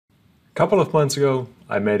A couple of months ago,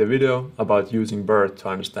 I made a video about using BERT to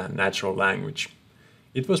understand natural language.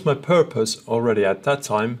 It was my purpose already at that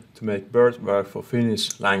time to make BERT work for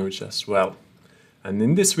Finnish language as well. And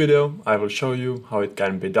in this video, I will show you how it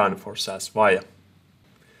can be done for SAS Viya.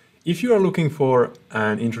 If you are looking for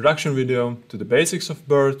an introduction video to the basics of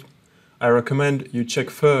BERT, I recommend you check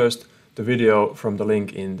first the video from the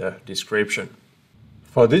link in the description.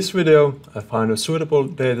 For this video, I found a suitable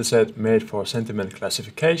dataset made for sentiment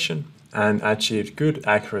classification and achieved good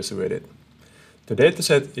accuracy with it. The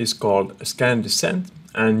dataset is called Scan Descent,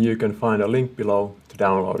 and you can find a link below to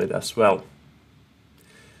download it as well.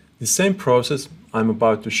 The same process I'm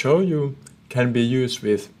about to show you can be used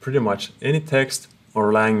with pretty much any text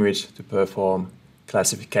or language to perform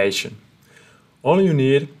classification. All you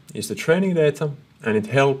need is the training data, and it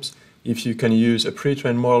helps if you can use a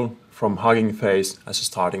pre-trained model from Hugging Face as a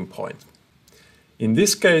starting point. In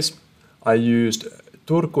this case, I used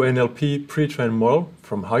Turku NLP pre-trained model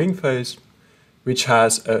from Hugging Face, which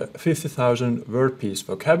has a 50,000 word piece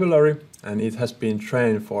vocabulary, and it has been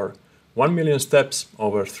trained for 1 million steps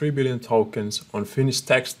over 3 billion tokens on Finnish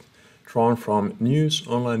text drawn from news,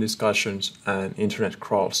 online discussions, and internet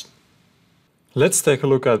crawls. Let's take a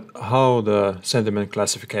look at how the sentiment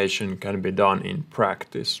classification can be done in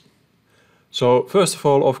practice. So first of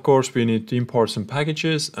all, of course, we need to import some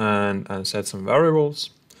packages and set some variables.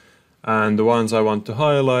 And the ones I want to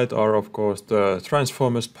highlight are, of course, the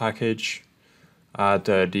transformers package,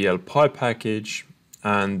 the dlpy package,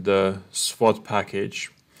 and the SWOT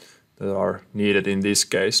package that are needed in this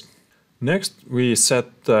case. Next, we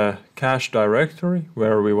set the cache directory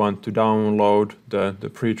where we want to download the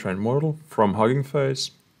pre-trained model from Hugging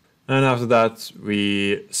Face. And after that,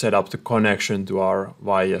 we set up the connection to our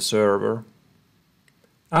Viya server.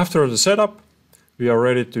 After the setup, we are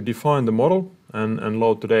ready to define the model and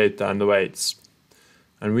load the data and the weights.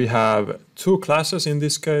 And we have two classes in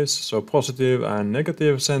this case, so positive and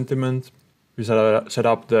negative sentiment. We set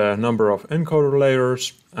up the number of encoder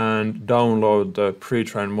layers and download the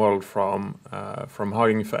pre-trained model from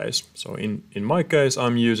Hugging Face. So in my case,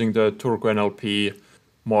 I'm using the Turku NLP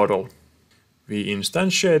model. We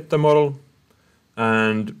instantiate the model,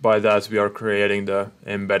 and by that we are creating the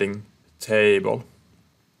embedding table.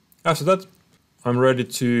 After that, I'm ready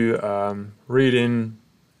to read in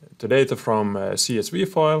the data from a CSV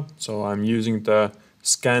file. So I'm using the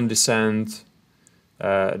Scan Descent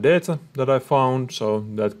data that I found. So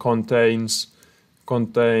that contains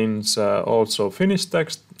also Finnish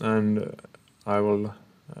text, and I will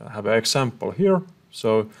have an example here.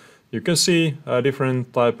 So you can see a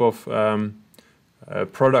different type of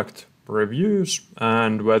product reviews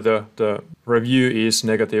and whether the review is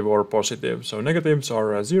negative or positive. So negatives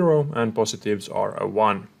are a 0 and positives are a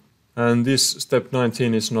 1. And this step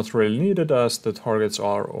 19 is not really needed as the targets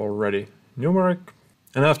are already numeric.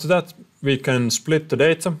 And after that, we can split the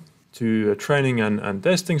data to training and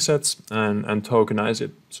testing sets and tokenize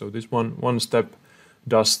it. So this one step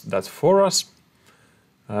does that for us.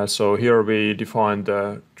 So here we define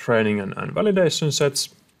the training and validation sets,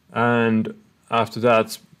 and after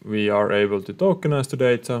that we are able to tokenize the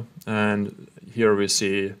data, and here we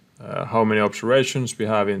see how many observations we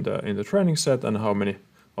have in the training set and how many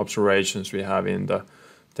observations we have in the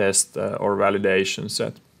test or validation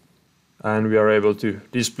set. And we are able to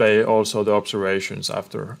display also the observations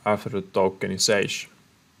after the tokenization.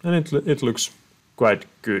 And it looks quite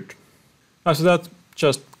good. After that,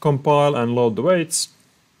 just compile and load the weights,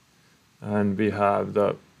 and we have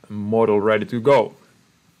the model ready to go.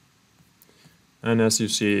 And as you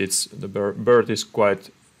see, the BERT is quite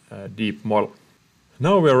a deep model.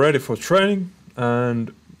 Now we are ready for training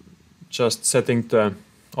and just setting the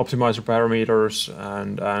optimizer parameters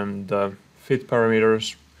and the fit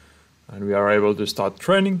parameters, and we are able to start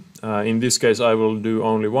training. In this case, I will do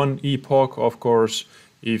only one epoch. Of course,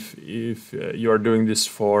 if you are doing this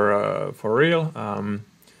for real,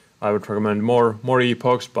 I would recommend more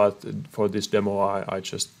epochs, but for this demo, I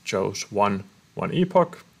just chose one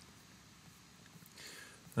epoch.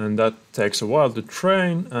 And that takes a while to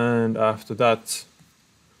train, and after that,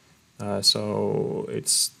 so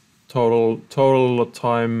it's total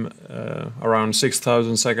time around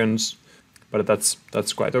 6,000 seconds, but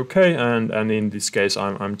that's quite okay. And in this case,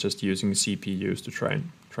 I'm just using CPUs to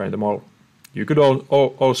train the model. You could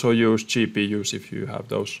also use GPUs if you have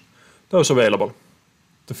those available.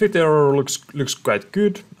 The fit error looks quite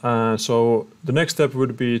good. So the next step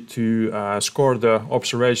would be to score the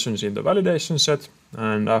observations in the validation set.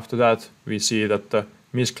 And after that, we see that the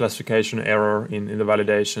misclassification error in the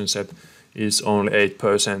validation set is only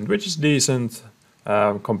 8%, which is decent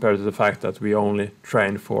compared to the fact that we only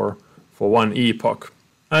trained for one epoch.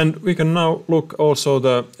 And we can now look also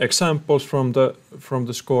the examples from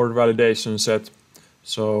the scored validation set.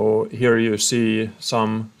 So here you see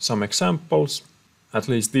some examples. At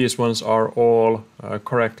least these ones are all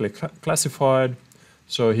correctly classified.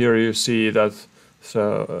 So here you see that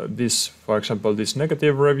this, for example, this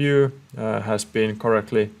negative review has been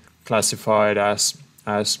correctly classified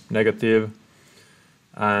as negative.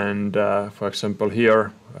 And for example,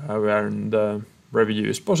 here when the review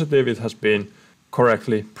is positive, it has been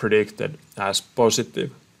correctly predicted as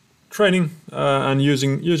positive. Training and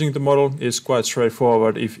using the model is quite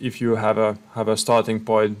straightforward if you have a starting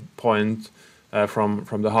point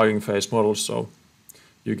from the Hugging Face model, so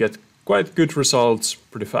you get quite good results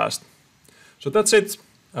pretty fast. So that's it.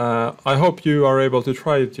 I hope you are able to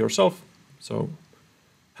try it yourself. So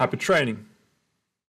happy training.